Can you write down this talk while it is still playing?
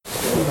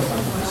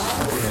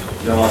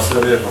Ja vas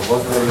sve lijepo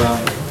pozdravljam.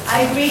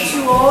 I greet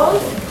you all.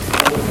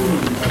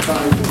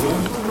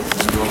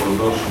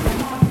 Dobrodošli.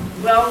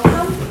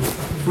 Welcome.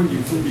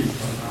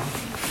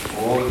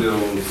 Ovdje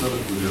u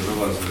crkvu gdje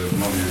dolaze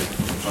mnogi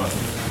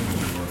časnici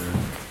Međugorje.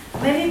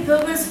 Many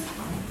pilgrims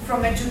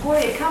from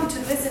Medjugorje come to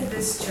visit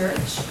this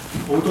church.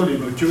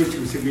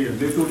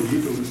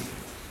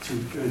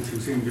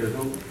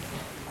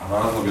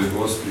 Razlog je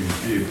Gospin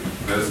kip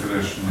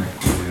bezgrešne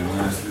koji je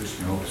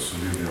najsličniji opisu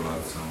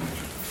vidjelaca u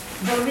Međugorju.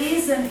 The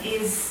reason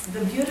is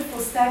the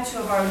beautiful statue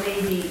of Our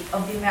Lady,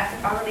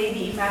 Our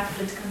Lady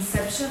Immaculate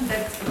Conception,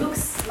 that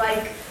looks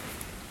like,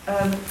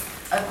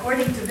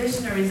 according to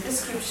visionaries'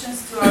 descriptions,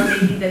 to Our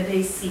Lady that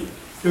they see.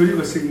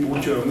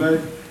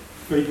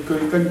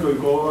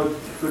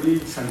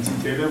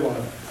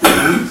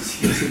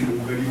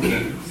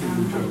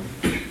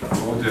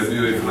 Ovdje je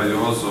bio i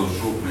Frajozov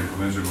župnik u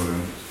Međugorju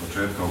s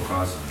početka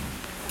ukazan.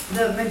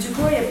 The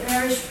Medjugorje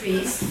parish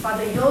priest,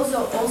 Father Jozo,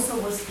 also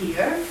was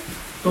here.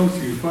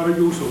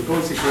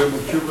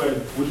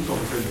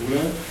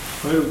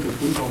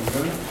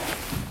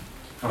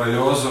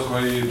 Frajozo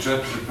koji 4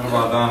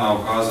 prva dana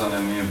ukazanja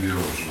nije bio u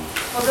župniku.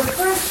 For the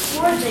first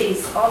 4 days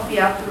of the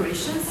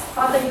apparitions,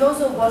 Father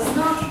Jozo was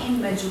not in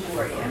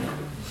Medjugorje.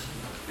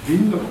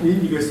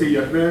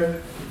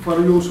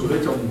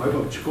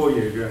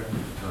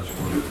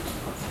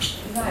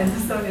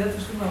 Najjednostavnije, zato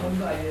što imamo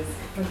 2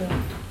 jezika.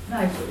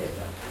 Najbolje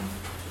tako.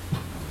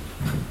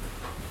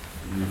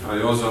 I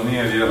Frajozo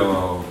nije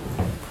vjerovao u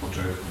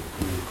početku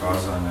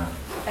ukazanja.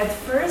 At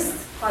first,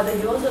 Father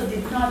Jozo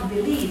did not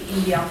believe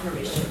in the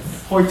apparitions.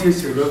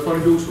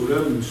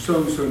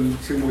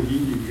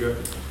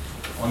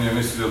 On je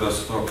mislio da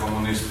su to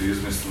komunisti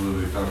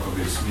izmislili kako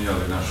bi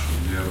smijali našu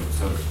vjeru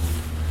crkvu.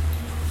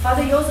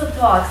 Father Jozo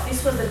thought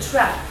this was a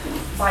trap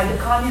by the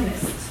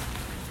communists.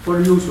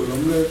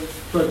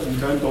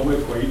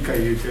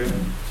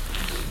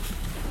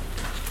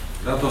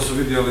 Zato su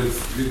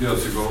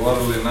vidioci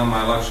govorili, nama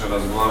je lakše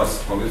razgovarati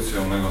s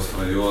policijom nego s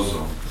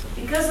Frajozom.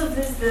 Because of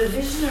this, the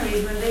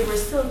visionaries, when they were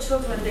still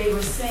children, they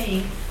were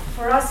saying,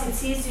 for us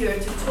it's easier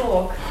to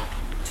talk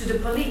to the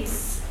police,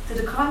 to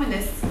the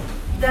communists,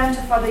 than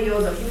to Father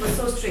Jozo. He was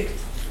so strict.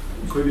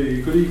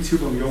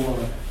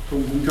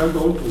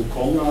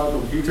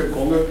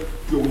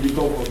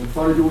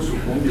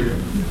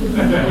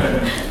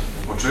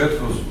 U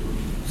početku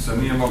se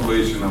nije moglo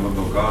ići na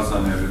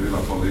dokazanje jer je bila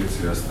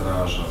policija,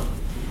 straža.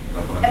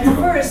 At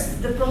first,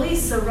 the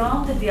police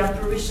surrounded the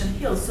apparition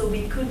hill, so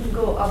we couldn't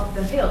go up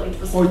the hill. It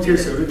was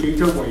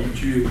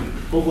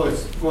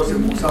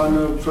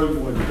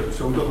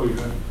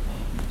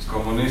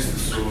komunisti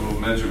su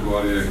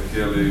Međugorje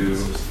htjeli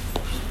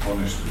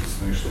poništiti,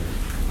 sništiti,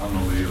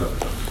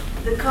 anulirati.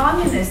 The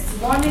communists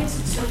wanted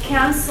to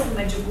cancel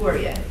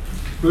Medjugorje.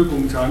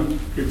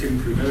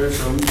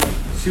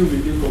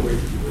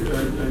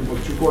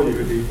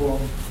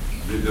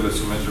 Vidjeli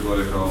su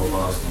Međugorje kao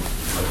opasnost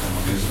za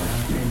komunizam.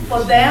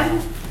 For them,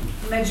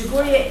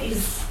 Medjugorje is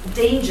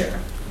danger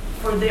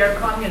for their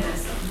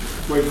communism.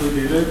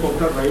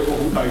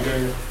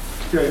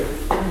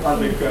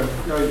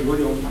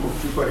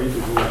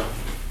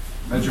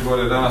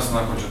 Međugorje danas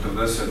nakon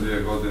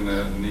 42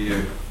 godine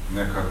nije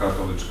neka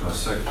katolička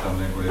sekta,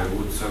 nego je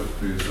u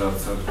crkvi, za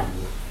crkvu.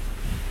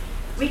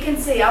 We can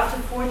say after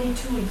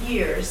 42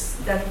 years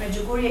that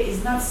Medjugorje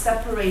is not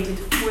separated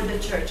for the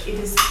church,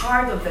 it is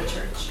part of the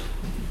church.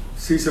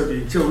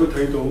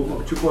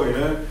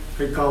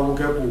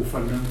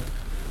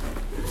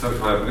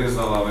 Crkva je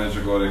priznala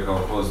Međugorje kao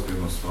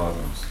pozitivnu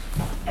stvarnost.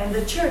 And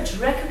the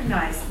church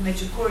recognized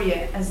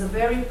Medjugorje as a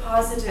very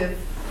positive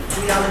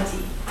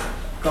reality.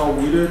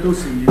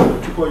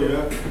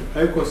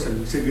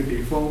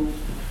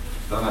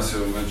 Danas je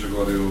u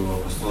Međugorju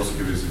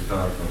apostolski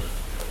vizitator.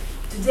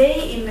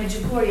 Today in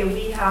Medjugorje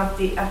we have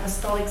the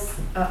apostolic,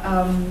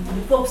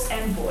 the Pope's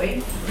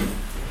envoy.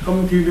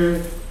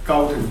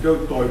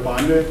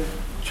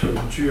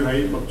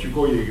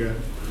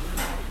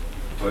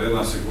 To je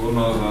jedna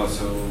sigurnost da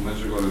se u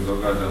Međugorju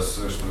događa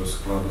sve što je u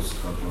skladu s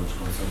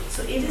katoličkom crkvom.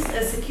 So it is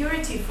a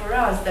security for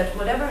us that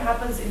whatever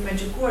happens in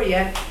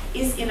Medjugorje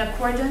is in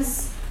accordance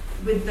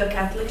with the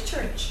Catholic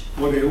Church.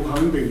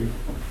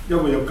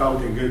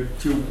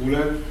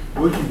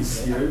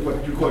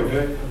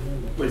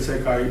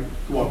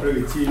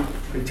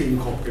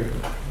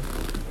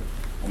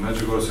 U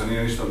Međugorju se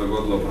nije ništa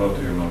dogodilo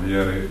protivno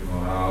vjeri,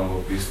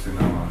 moralu,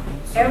 istinama.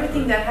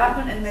 Everything that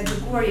happened in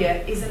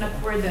Medjugorje is in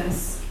accordance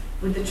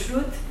with the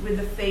truth, with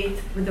the faith,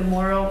 with the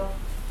morality.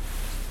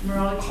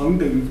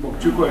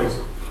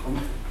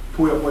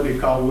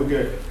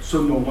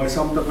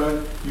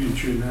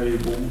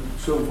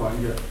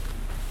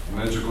 U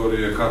Međugorju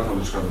je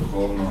katolička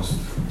duhovnost.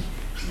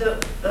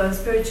 The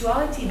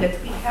spirituality that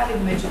we have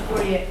in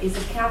Medjugorje is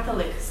a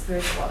Catholic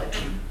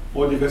spirituality.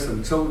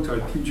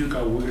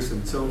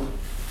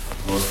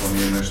 Gospod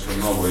nije nešto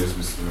novo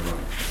izmislila.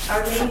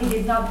 Our Lady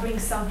did not bring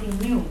something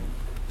new.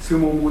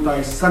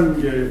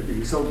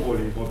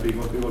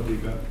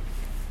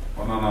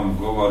 Ona nam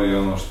govori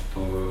ono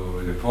što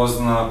je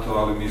poznato,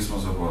 ali mi smo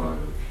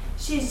zaboravili.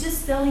 She's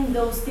just telling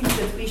those things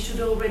that we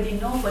should already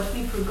know, but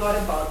we forgot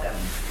about them.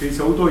 其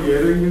實好多嘢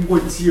咧應該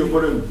知啊，不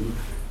過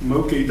唔係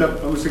好記得，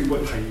咁聖母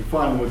提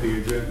翻我哋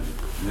嘅啫。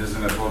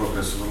Njezine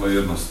poruke su vrlo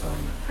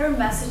jednostavne. Her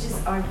messages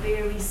are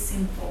very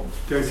simple.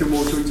 其實聖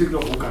母訊息都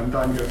好簡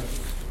單嘅。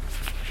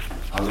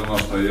Ali ono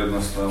što je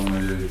jednostavno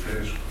je i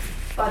teško.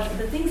 But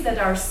the things that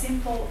are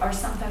simple are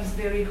sometimes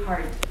very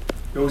hard.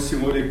 有時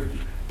我哋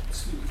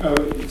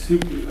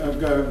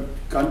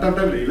簡單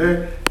得嚟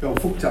咧，又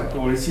複雜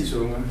過我哋思想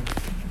啊。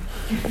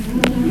U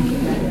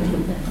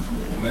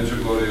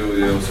Međugorju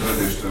je u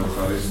središtu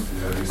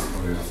Euharistije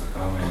istorija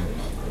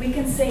sakramenata. We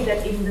can say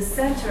that in the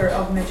center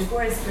of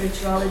Medjugorje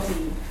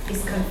spirituality is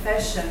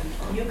confession,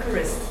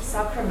 Eucharist,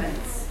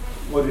 sacraments.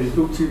 我哋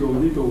都知道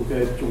呢度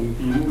嘅重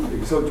點，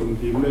靈修重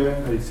點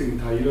咧係聖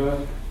體啦、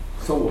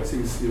修和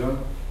聖事啦。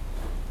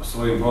U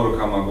svojim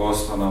porukama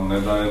Gospa nam ne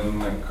daje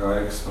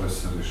neka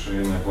ekspresa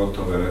rješenja,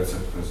 gotove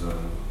recepte za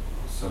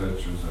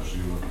sreću, za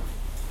život.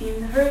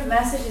 In her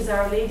messages,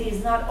 Our Lady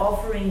is not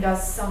offering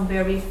us some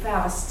very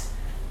fast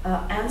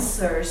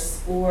answers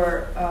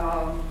or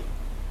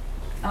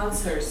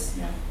answers.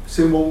 Yeah.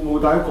 聖母冇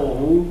帶一個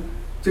好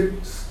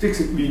即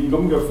食麵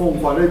咁嘅方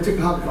法咧，即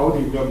刻搞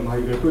掂嘅，唔係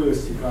嘅，都要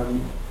時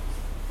間。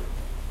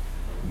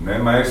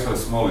Nema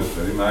ekspres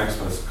molitve, ima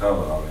ekspres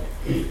kava,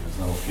 ali ne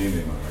znam u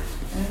Kini ima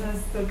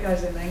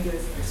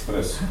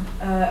ekspres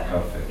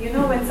kafe. You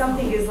know when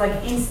something is like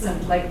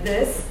instant, like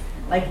this,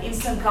 like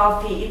instant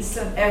coffee,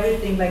 instant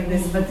everything like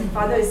this, but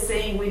Father is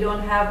saying we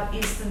don't have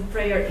instant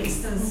prayer,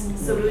 instant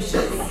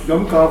solutions.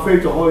 飲咖啡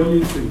就可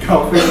以instant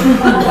咖啡，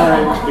但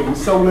係靈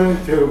修咧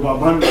就要慢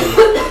慢嚟。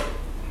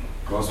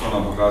Gospa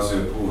nam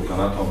pokazuje put, a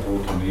na tom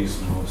putu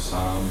nismo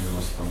sami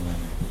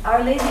ostavljeni.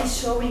 Our Lady is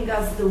showing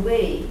us the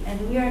way, and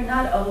we are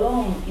not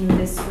alone in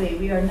this way.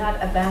 We are not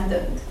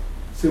abandoned.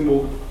 聖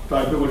母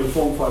帶俾我哋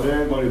方法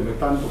咧，我哋唔係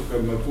單獨嘅，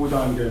唔係孤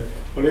單嘅，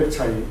我哋一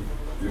齊。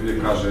I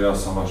uvijek kaže ja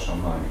sam vaša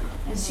majka.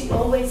 And she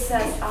always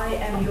says, I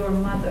am your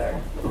mother.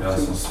 Ja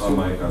sam s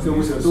vama i kad 聖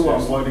母成 niste 日都話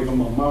svjesni. 我係你嘅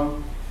媽媽。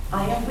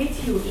I am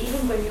with you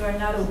even when you are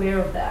not aware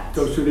of that.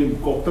 就算你唔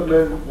覺得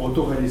咧，我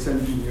都喺你身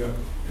邊嘅。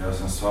Ja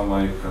sam s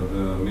vama i kad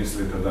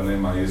mislite da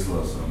nema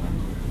izlaza u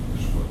nekoj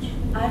teškoći.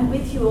 I'm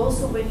with you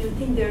also when you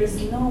think there is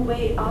no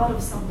way out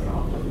of some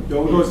problem.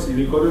 有好多時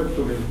你覺得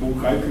仲係冇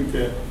解決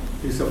嘅，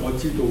其實我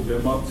知道嘅，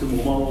聖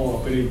母媽我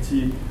話俾你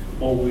知，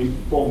我會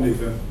幫你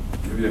嘅。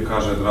I uvijek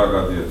kaže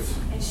draga djeca.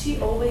 And she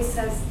always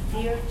says,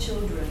 dear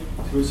children.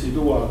 有時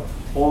都話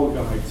可愛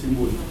嘅孩子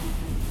們。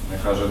Ne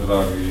kaže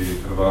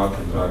dragi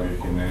Hrvati, dragi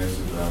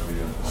Kinezi, dragi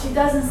She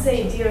doesn't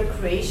say dear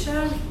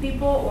Croatian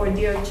people or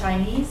dear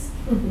Chinese.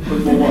 佢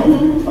冇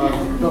話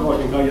德國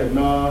人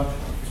人啊、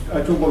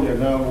中國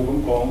人啊，冇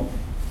咁講。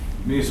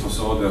Mi smo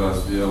se ovdje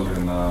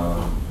razdijelili na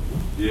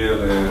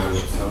bijele,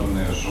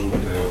 crne,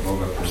 žute,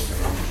 bogate,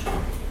 siromašne.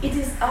 It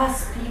is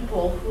us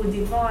people who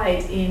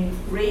divide in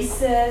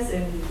races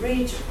and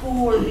rich,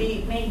 poor.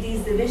 We make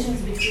these divisions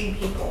between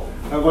people.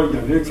 我哋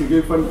人咧自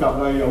己分隔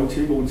啊，有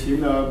錢冇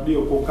錢啊，呢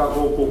個國家嗰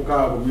個國家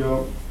咁樣。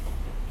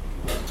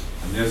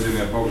Njezin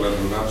je pogled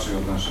drugačiji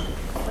od našeg.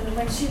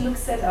 When she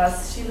looks at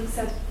us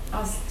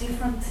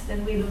different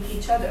than we look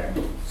each other.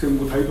 聖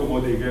母睇到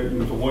我哋嘅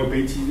唔同我哋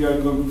彼此之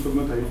間咁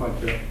樣睇法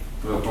嘅。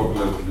To je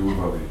pogled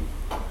ljubavi.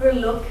 Her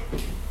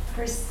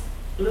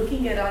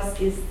looking at us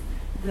is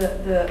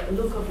the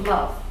look of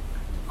love.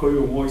 佢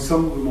用愛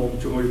心去望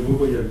住我哋每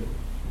個人。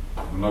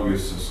Mnogi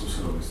se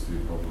susreli s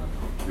tim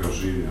pogledom i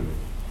oživjeli.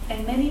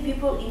 And many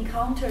people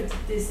encountered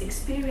this,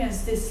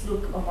 experienced this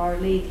look of Our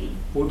Lady.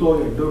 好多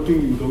人都經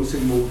驗到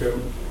聖母嘅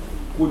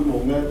觀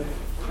望咧，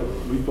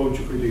會幫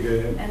住佢哋嘅。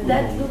And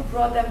that look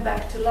brought them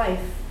back to life.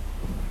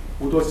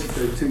 好多時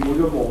就聖母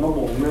一望一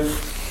望咧，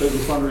帶佢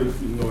翻去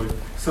原來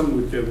生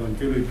活嘅環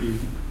境裏邊。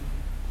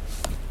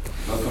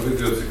Zato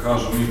vidioci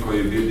kažu, mi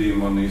koji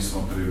vidimo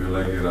nismo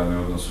privilegirani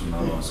u odnosu na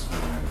vas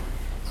koji ne.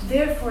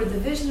 Therefore, the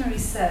visionary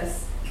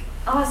says,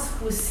 us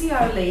who see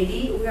Our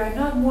Lady, we are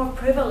not more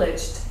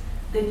privileged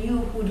than you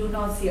who do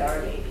not see Our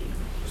Lady.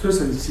 所以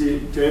神視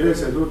者咧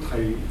成日都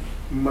提，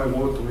唔係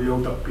我同你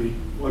有特別，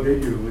我哋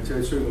一樣嘅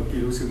啫。所以我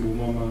見到聖母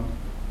媽媽。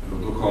U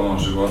duhovnom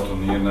životu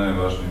nije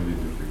najvažnije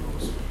vidjeti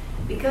Gospu.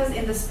 Because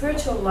in the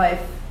spiritual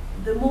life,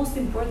 the most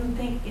important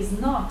thing is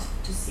not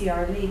to see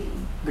Our Lady.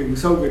 靈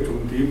修嘅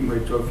重點唔係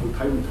在乎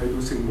睇唔睇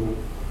到聖母。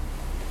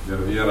Jer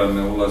vjera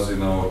ne ulazi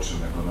na oči,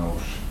 nego na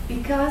uši.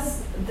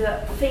 Because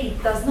the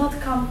faith does not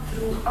come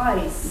through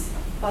eyes,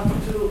 but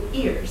through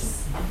ears.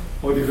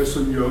 我哋嘅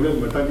信仰咧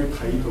唔係單止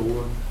睇到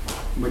啊，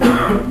唔係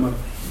咁啊，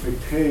係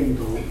聽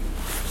到。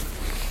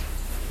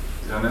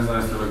Ja ne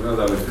znam jeste li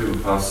gledali film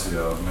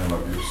Pasija od Mela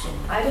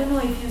Gibsona. I don't know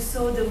if you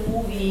saw the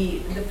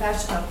movie The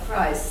Passion of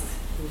Christ.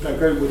 大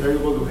家有冇睇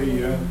到嗰套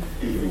戲啊？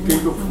基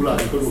督苦難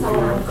嗰套戲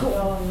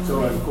啊，就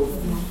係嗰。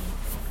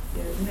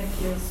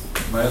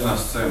Ima jedna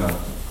scena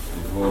u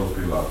dvoru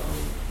Pilatovu.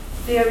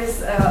 There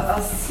is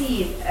a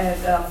scene at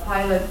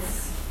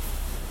Pilate's.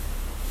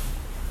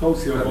 當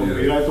時係放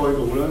比拉多喺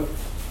度啦。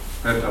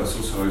Petar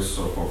susreo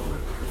Isusov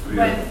pogled.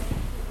 Prije,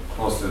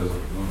 poslije,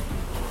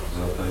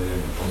 zatajenje.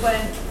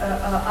 When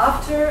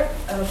after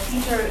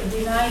Peter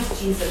denied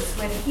Jesus,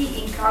 when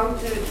he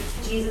encountered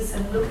Jesus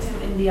and looked him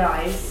in the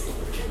eyes,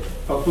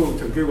 伯多祿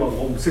曾經話：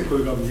我唔識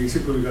佢㗎，唔認識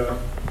佢㗎。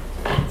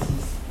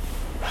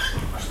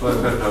 Što je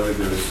Petar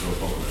vidio Isuov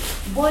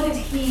pogled?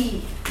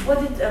 what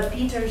did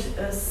Peter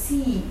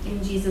see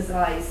in Jesus'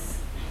 eyes?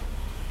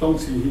 當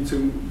時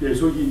耶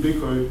穌獻俾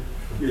佢，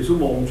耶穌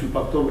望住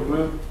伯多祿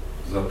咧，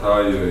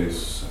 Zatajio je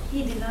Isusa.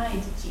 He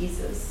denied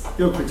Jesus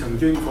因為佢曾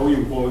經否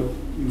認過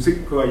唔識，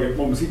佢話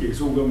我唔識耶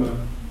穌㗎嘛。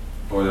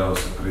 Bojao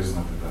se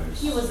priznati da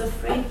je He Isus. was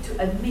afraid to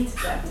admit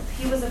that.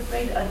 He was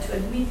afraid to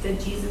admit that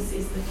Jesus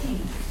is the King.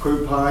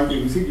 佢怕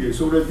認識耶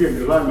穌咧，啲人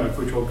就拉埋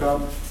佢坐監。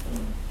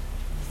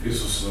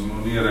 Isus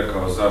mu nije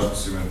rekao zašto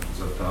si me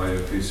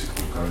zatajio, ti si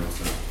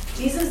kukavica.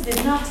 Jesus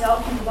did not tell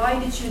him, why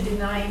did you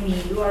deny me?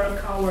 You are a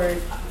coward.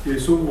 耶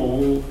穌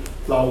冇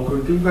鬧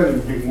佢，點解你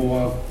唔認我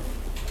啊？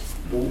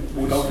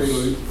冇打俾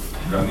佢。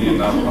 Ga nije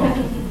napao.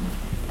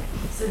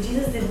 So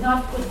Jesus did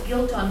not put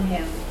guilt on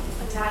him,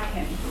 attack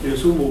him. 耶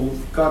穌冇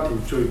加條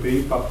罪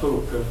俾伯多祿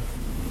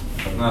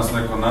嘅。 Kad nas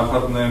neko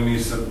napadne, mi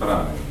se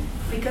branimo.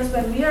 Because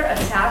when we are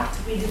attacked,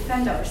 we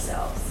defend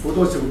ourselves. 好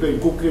多時候俾人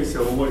谷嘅時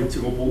候，我哋自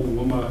我保護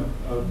啊嘛，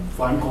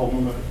反抗啊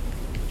嘛。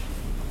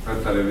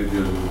 Petar je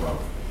vidio ljubav.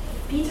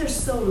 Peter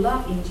saw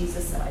love in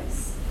Jesus'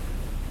 eyes.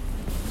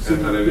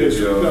 Petar je 耶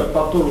vidio 穌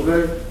伯多祿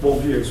咧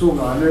望住耶穌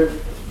眼咧，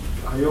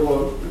係一個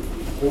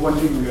好溫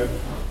馨嘅。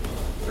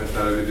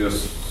 Petar je vidio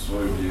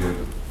svoju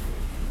bijedu.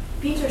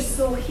 Peter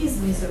saw his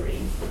misery.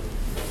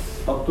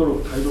 伯多祿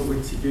睇到佢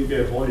自己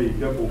嘅可憐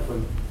嘅一部分。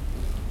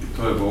 I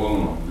to je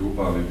bolno,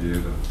 ljubav i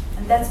bijeda.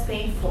 And that's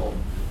painful.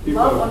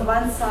 Love on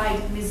one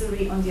side,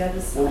 misery on the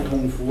other 好 side.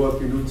 痛苦啊！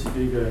見到自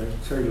己嘅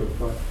凄涼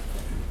法。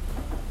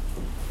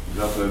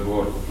 Zato je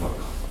gorko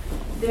plakao.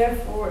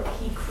 Therefore,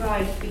 he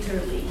cried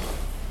bitterly.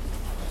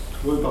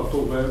 所以伯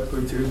多祿咧，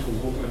佢自己痛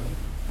哭嘅。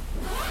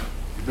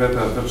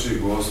 Petar trči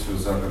Gospu,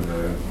 zagrlja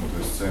je u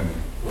toj sceni.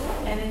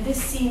 And in this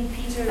scene,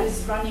 Peter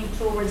is running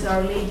towards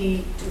Our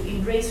Lady to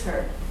embrace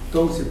her.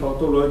 當時伯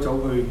多祿走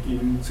去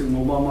見聖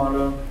母媽媽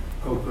啦，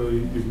求佢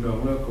原諒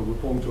啦，求佢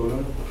幫助啦。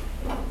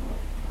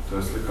 To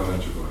je slika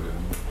Međugorja.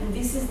 And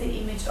this is the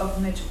image of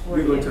呢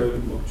個就 Medjugorje. 係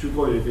墨珠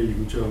哥爺嘅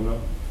形象啦。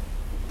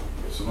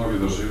 Su mnogi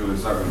doživjeli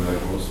zagrljaj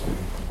Gospi.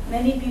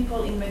 Many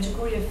people in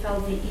Medjugorje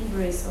felt the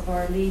embrace of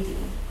Our Lady.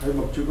 喺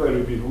墨珠哥爺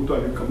裏邊，好多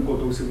人都感覺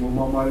到聖母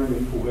媽媽咧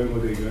擁抱緊我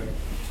哋嘅。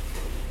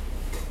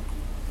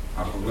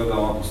 Ako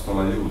gledamo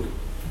apostola Judu,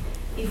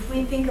 If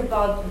we think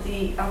about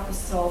the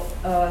apostle,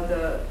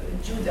 the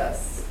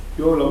Judas,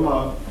 如果我諗下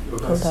猶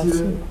達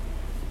斯咧，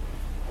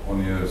 on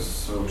je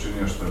sve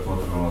učinio što je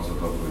potrebno za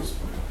dobro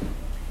ispovjed.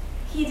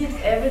 he did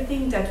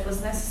everything that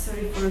was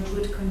necessary for a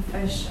good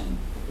confession.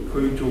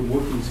 佢做每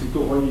件事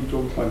都可以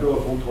做，辦咗個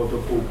好妥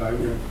當告解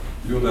嘅。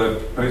 Juda je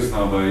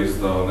priznao da je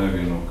izdao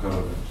nevinu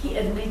krv. He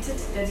admitted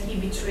that he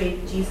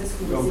betrayed Jesus,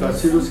 who 猶 was 達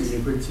斯都承 innocent.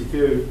 認佢自己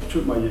去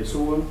出賣耶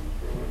穌啊！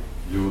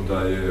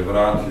 Juda je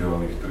vratio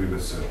onih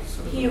 30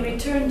 He srebrna.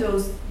 returned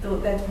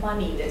that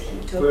money that he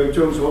佢 took, 係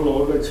將所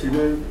攞嘅錢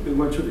咧拎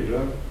翻出嚟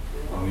啦。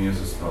 Ali nije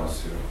se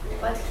spasio.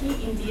 but he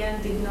in the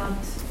end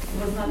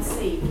was not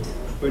saved.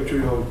 佢最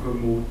後佢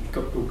冇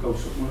得到救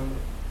贖啦，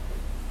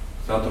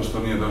 Zato što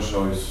nije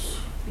došao Isusu.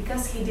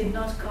 Because he did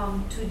not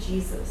come to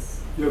Jesus.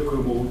 因為佢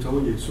冇走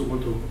喺耶穌嗰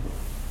度，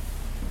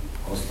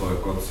 Ostao je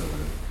kod sebe.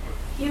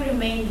 He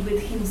remained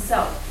with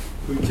himself.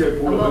 佢只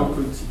係保留喺佢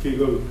自己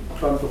嗰度，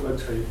單獨一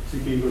齊自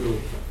己嗰度。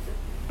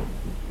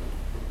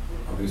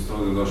 A vi ste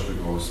ovdje došli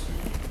Gospi.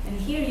 And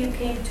here you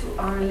came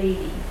to Our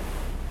Lady.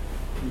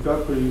 而家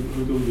佢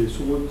去到耶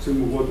穌聖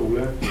母嗰度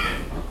咧，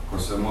 Ko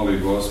se moli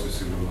Gospi,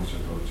 sigurno će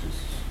doći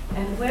Isus.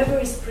 And whoever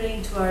is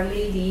praying to Our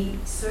Lady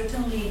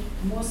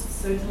most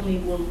certainly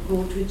will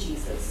go to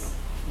Jesus.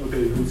 我哋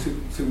去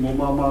聖母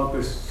媽媽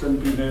嘅身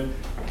邊咧，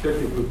一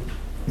定會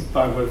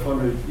帶我哋翻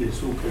去耶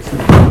穌嘅身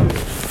邊嘅。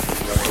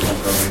 Zato vam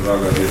kažem,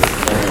 draga djeca,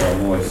 molim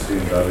moj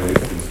sin dare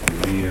istinski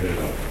mir i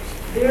radost.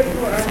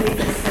 Therefore Our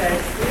Lady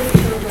says, dear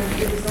children,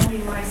 it is only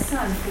my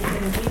Son who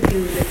can give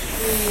you the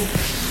true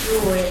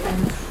joy and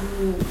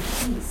true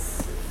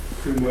peace.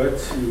 佢每一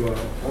次話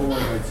可愛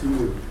孩子們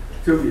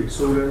將耶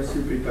穌咧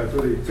先俾帶咗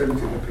你真正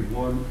嘅平安。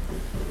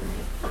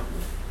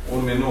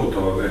 Un minuto,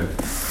 va bene.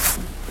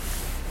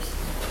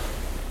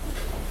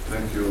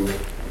 Thank you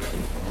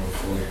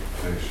for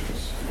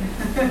patience.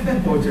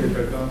 多謝大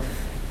家。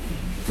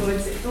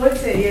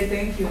 Toce je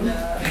thank you.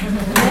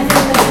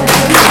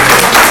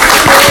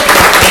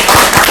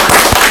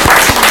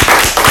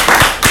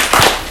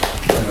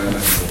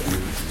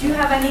 Do you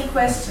have any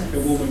questions? 有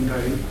冇問題？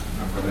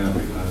 Ako nema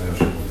pitanja, još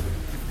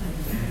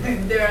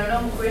bude. There are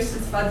no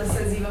questions, Father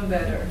says even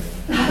better.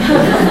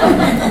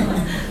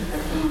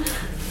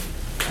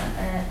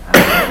 I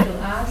want to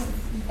ask,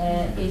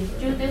 if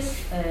Judas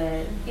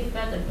give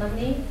back the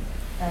money,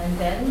 and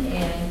then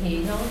he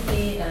knows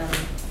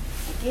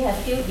he has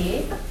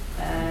guilty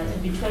to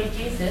betray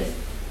Jesus,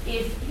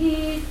 if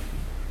he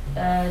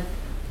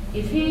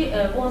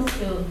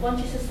want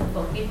Jesus to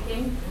forgive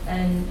him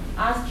and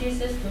ask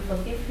Jesus to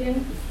forgive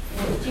him,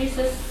 will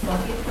Jesus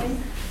forgive him?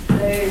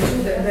 Da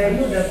je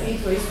Juda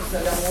pitao Isusa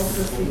da mu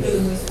oprosti, ili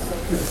mu Isusa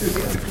oprosti.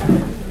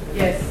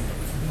 Yes.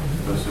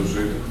 Da su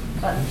Židi.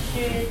 But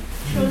she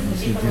chose a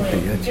different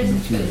way, just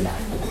to do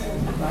that.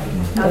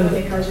 Ako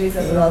mi kaže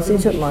Izabela. 老師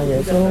出賣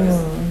耶穌啊嘛，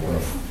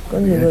跟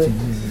住佢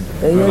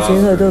俾咗錢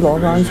佢都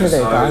攞翻出嚟，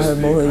但係佢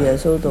冇去耶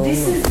穌度啊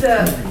This 嘛。 is the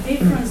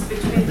difference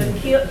between the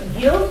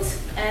guilt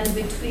and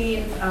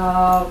between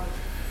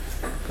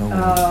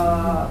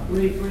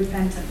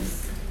repentance.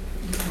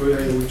 佢係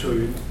有罪，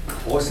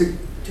可惜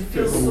To 即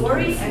係 feel 佢冇痛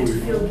sorry and to 悔，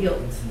 feel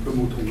guilt. 佢冇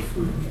痛悔，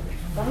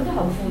咁都後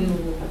悔喎，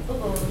不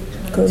過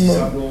佢冇自殺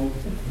咯。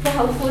佢後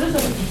悔都仲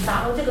自殺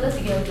咯，即係覺得自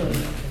己有罪，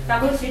但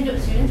係佢選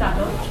擇咗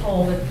錯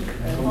嘅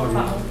方法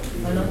咯，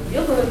係咯。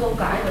如果佢去告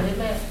解或者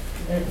咩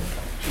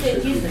即係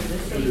Jesus 嘅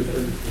faith。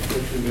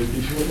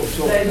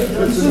 Da je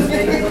došlo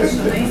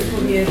na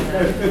ispovijed, da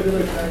bi to bilo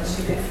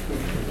drugačije.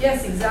 Yes,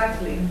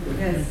 exactly.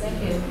 Yes. Thank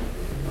you.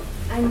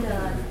 And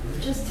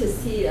just to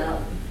see,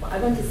 I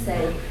want to say,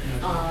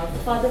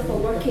 Father, for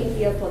working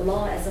here for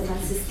long as a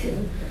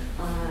Franciscan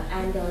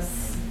and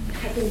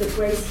having the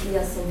grace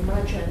here so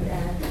much, and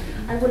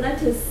I would like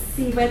to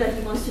see whether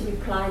he wants to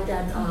reply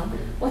that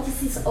what is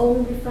his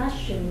own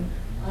reflection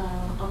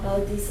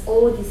about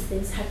all these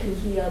things happen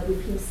here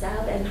with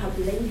himself and how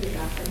they link it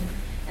up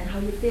and how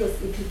he feels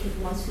if he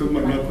wants 佢 to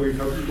問下 reply. 佢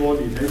咁多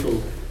年喺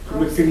度，咁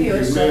Kako 嘅 si 經 ti 驗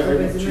još 咧 ako 喺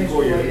bez 主 Međugorje 哥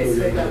嘢度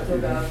svega 有。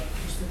 toga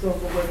što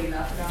toliko godina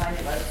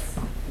Franjevac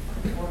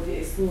ovdje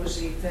i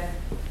služite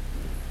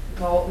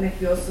kao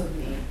neki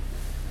osobni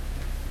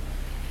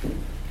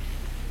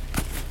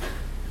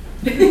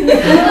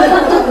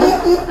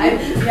I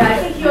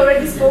think he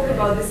already spoke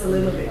about this a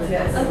little bit,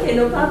 yes. Okay,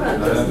 no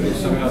problem. Da ja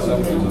nisam ja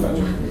zapravo za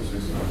Međugorje, svi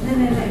znam. Ne,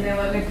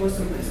 neko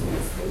osobno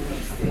iskustvo.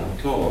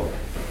 To,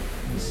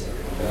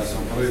 ja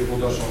sam prvi put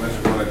došao u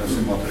Međugorje kad sam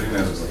imao 13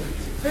 godina.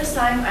 First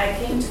time I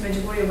came to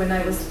Medjugorje when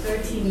I was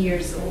 13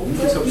 years old.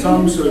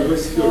 13歲嗰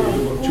時就嚟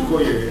到主哥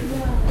嘢，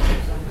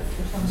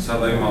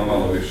 Sada imam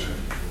malo više.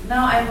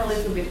 Now I'm a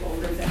little bit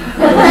older than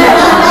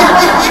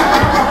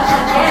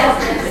Yes,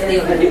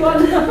 still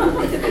 31.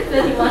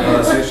 31.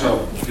 Tada sam išao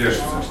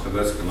pješice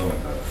 40 km.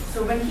 So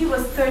when he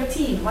was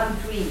 13,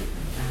 1-3,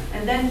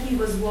 and then he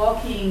was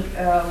walking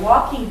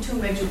to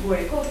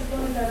Medjugorje, koliko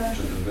kilometara?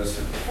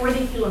 40.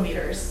 40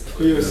 kilometers.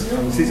 佢要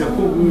行40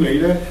公里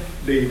咧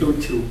嚟到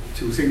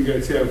朝聖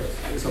嘅時候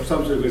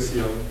，13歲嘅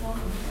時候，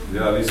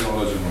 Ja nisam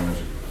rođen u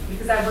Međugorju.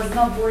 Because I was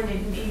not born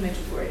in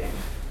Medjugorje.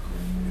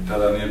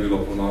 Tada nije bilo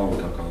puno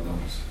auta kao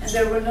danas. And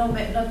there were not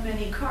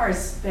many cars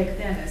back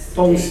then as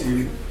當 today. 時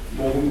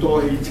冇咁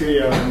多汽車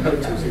啊，咁多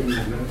朝聖人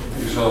咧。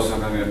 Išao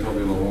sam kad mi je to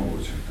bilo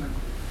moguće.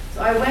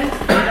 So I went,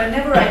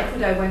 whenever I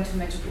could, I went to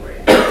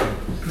Medjugorje.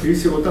 幾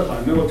時我得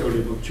閒咧，我就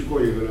嚟讀主哥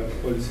嘢噶啦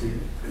嗰陣時。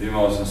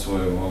 Imao sam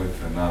svoje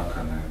molitve,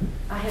 nakane.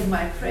 I had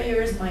my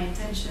prayers, my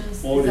intentions,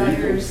 我哋呢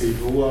度 desires. 祈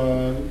禱啊、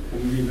奉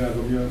獻啊咁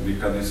樣。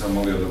 Nikad nisam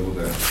molio da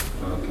bude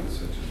vratan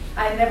svećenik.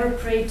 I never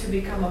prayed to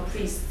become a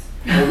priest.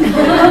 將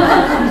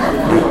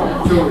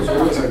佢做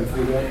咗神父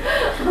啦。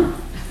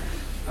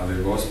 Ali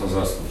je Gospa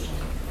zaslužna.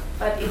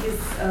 But it is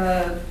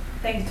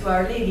thanks to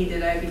Our Lady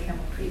that I became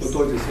a 我 priest.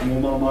 多謝聖母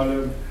媽媽咧，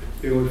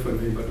俾我份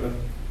禮物啦。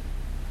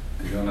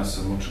 I ona se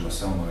mučila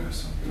sa mnom jer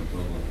sam bio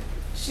problem.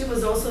 She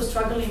was also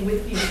struggling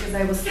with me because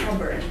I was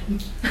stubborn.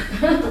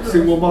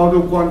 聖母媽都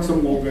關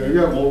心我嘅，因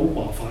為我好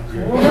麻煩嘅。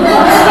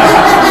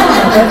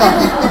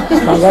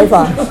麻鬼煩，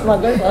麻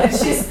鬼煩。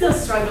 She's still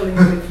struggling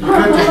with me. 而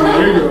家仲係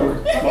一樣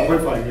麻鬼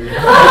煩嘅。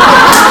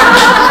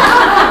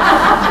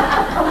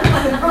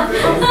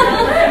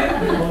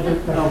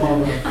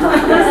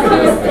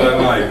To je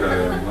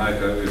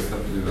majka je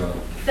istrpljiva.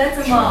 That's a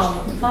mom.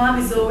 Mom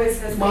is always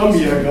has 媽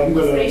咪係咁噶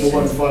啦，冇辦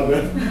patience. 法嘅。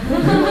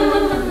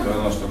 To je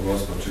ono što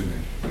Gospa čini.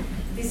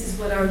 This is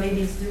what Our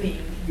Lady is doing.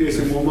 啲聖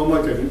母媽媽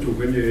就係咁做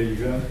緊嘢而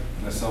家。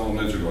 Ne samo u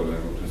Međugorju,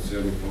 nego kroz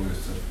cijelu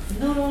povijest crkve.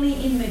 Not only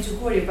in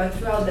Medjugorje, but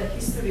throughout the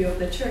history of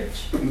the church.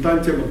 唔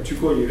單止係主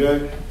哥兒咧，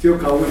只要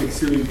教會歷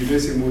史裏邊咧，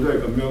聖母都係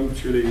咁樣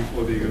處理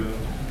我哋噶啦。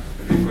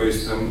 Vi koje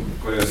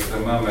ste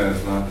mame,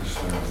 znate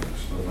što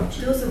znači.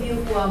 Those of you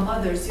who are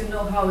mothers, you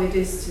know how it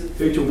is to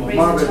你做媽 raise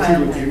媽 a 嘅知道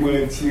child. 點嘅，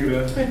你知啦。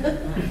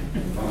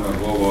 Ona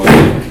govori,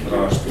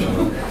 prašta,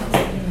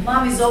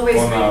 Mom is always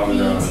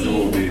ponavlja,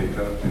 repeating. ljubi,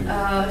 trpi.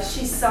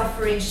 She's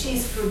suffering,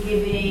 she's 媽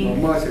forgiving.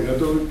 媽成日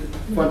都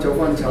翻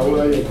炒啦，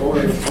又講係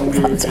放棄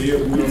自己咁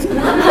樣。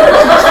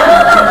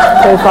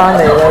佢翻嚟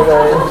啦佢。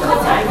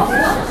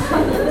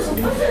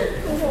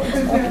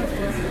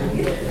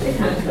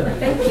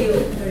 Thank you.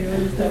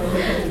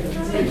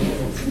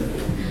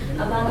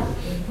 Amanda.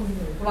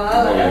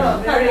 Hvala, evo,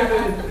 very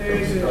good,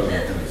 very good.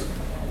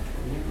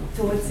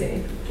 Toce.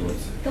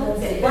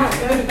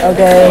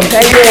 Okay,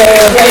 thank you,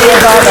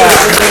 Father.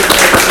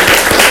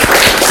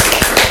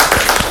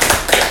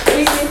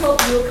 We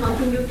hope you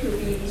continue to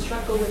be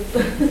struggling.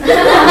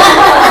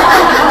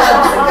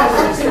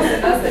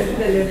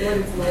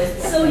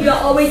 So you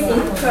are always in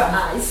her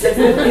eyes.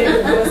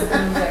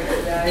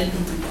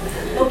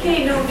 Okay,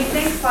 no, we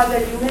thank Father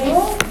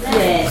Lumo.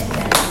 Yes.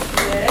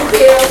 Thank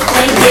you.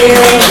 Thank you.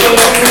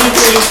 Thank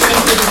you.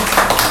 Thank you.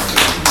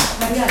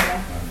 Mariana.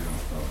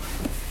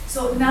 So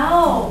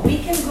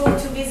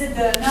visit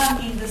the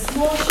nun in the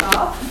small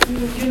shop.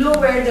 You know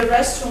where the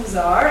restrooms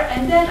are,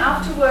 and then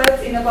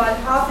afterwards, in about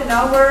half an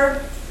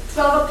hour,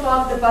 12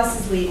 o'clock, the bus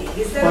is leaving.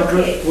 Is that 或者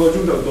okay? 我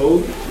中就到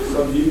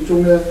12點鐘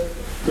咧，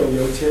就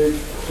有車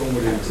送我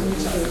哋走。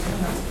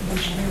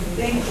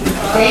 Thank you.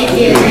 Thank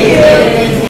you.